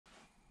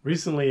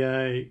Recently,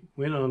 I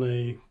went on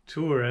a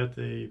tour at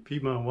the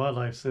Piedmont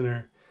Wildlife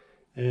Center,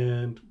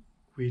 and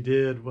we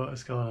did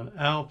what's called an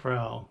owl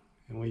prowl.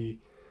 And we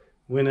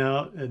went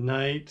out at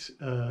night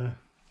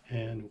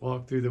and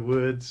walked through the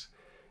woods,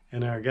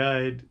 and our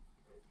guide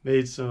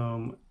made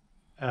some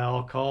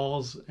owl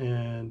calls,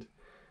 and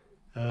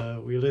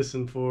we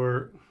listened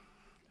for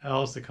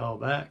owls to call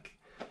back.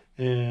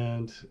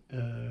 And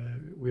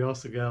we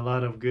also got a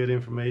lot of good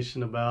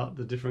information about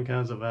the different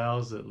kinds of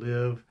owls that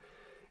live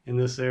in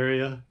this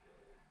area.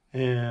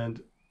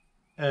 And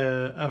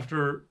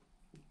after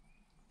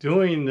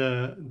doing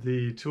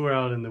the tour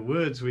out in the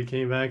woods, we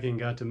came back and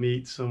got to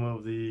meet some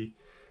of the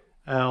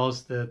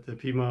owls that the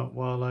Piedmont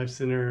Wildlife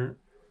Center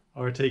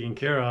are taking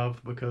care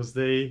of, because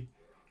they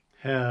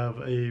have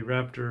a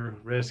raptor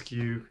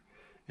rescue.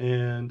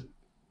 And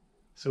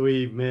so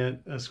we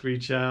met a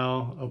screech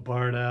owl, a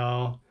barred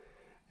owl,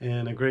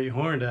 and a great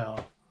horned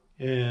owl.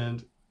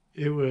 And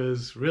it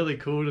was really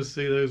cool to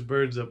see those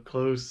birds up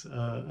close.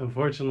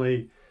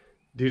 Unfortunately,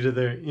 due to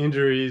their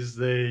injuries,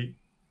 they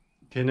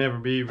can never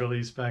be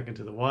released back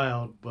into the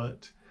wild.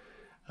 But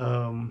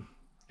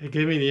it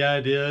gave me the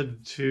idea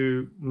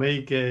to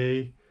make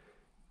a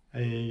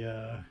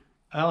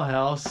owl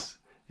house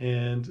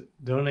and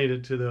donate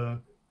it to the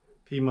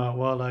Piedmont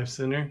Wildlife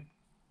Center.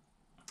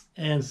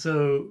 And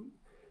so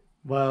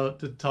while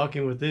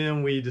talking with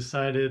them, we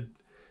decided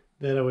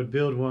that I would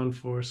build one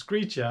for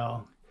Screech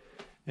Owl.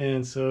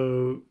 And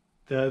so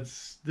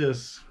that's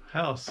this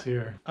house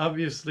here.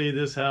 Obviously,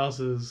 this house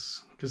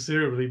is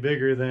considerably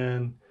bigger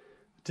than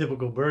a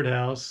typical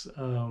birdhouse.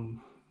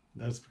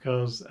 That's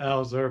because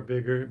owls are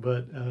bigger,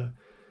 but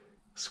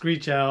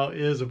Screech Owl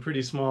is a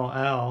pretty small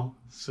owl.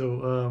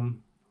 So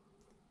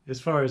as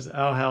far as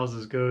owl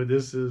houses go,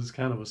 this is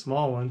kind of a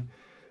small one.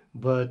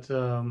 But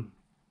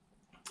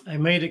I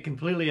made it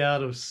completely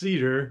out of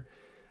cedar.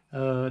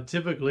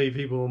 Typically,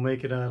 people will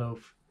make it out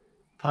of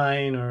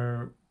pine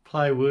or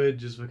plywood,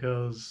 just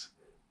because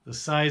the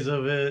size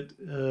of it,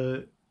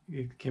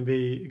 it can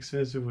be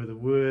expensive with the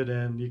wood,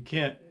 and you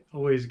can't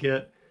always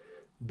get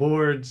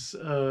boards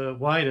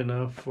wide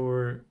enough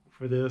for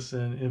this.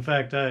 And in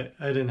fact, I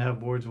didn't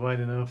have boards wide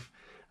enough.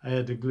 I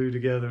had to glue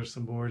together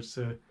some boards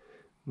to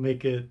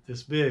make it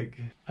this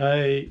big.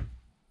 I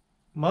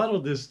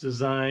modeled this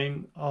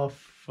design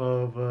off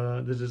of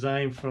the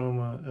design from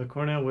a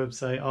Cornell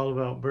website all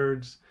about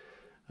birds.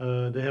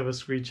 They have a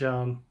Screech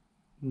Owl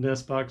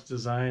Nest Box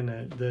design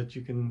that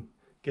you can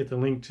get the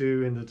link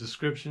to in the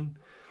description.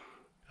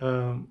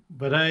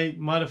 But I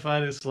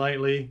modified it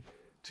slightly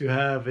to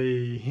have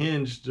a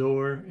hinged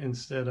door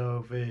instead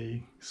of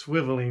a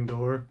swiveling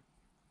door.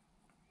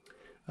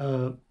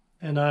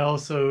 And I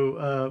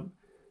also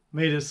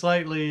made a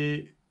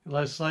slightly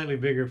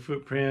bigger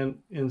footprint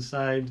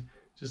inside,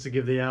 just to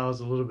give the owls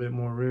a little bit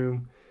more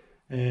room.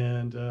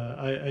 And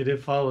I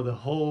did follow the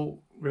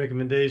whole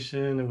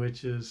recommendation,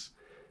 which is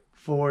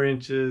 4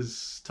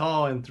 inches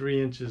tall and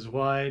 3 inches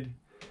wide.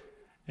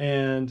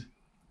 And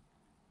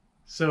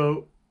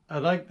so I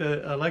like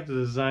the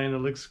design. It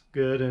looks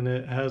good, and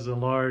it has a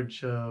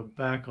large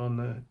back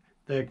on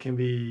that can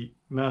be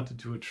mounted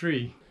to a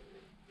tree.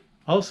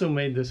 Also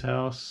made this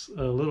house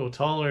a little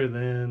taller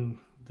than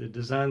the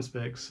design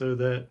specs, so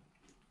that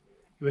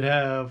you would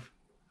have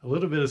a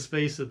little bit of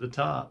space at the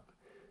top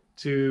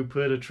to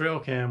put a trail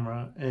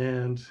camera.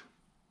 And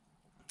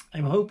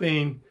I'm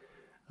hoping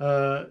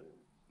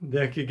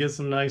that I could get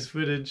some nice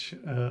footage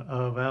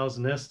of owls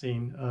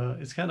nesting.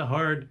 It's kind of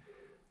hard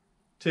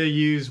to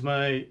use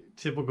my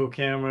typical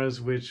cameras,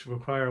 which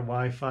require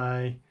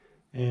Wi-Fi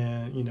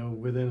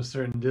and within a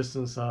certain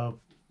distance of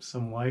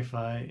some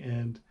Wi-Fi.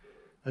 And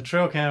a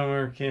trail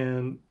camera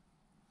can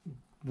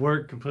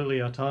work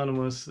completely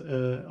autonomous,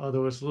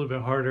 although it's a little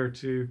bit harder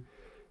to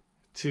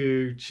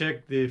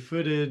check the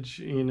footage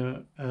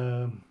during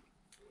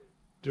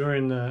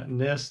the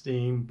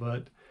nesting.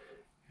 But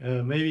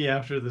maybe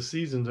after the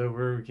season's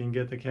over, we can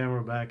get the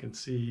camera back and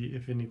see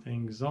if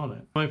anything's on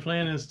it. My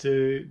plan is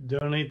to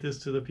donate this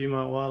to the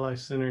Piedmont Wildlife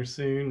Center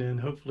soon, and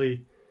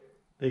hopefully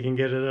they can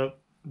get it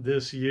up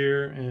this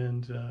year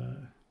and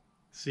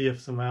see if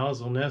some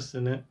owls will nest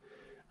in it.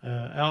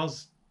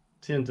 Owls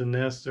tend to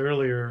nest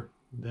earlier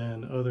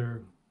than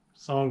other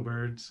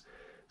songbirds,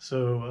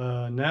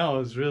 so now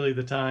is really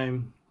the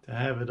time to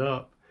have it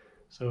up.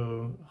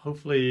 So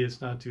hopefully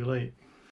it's not too late.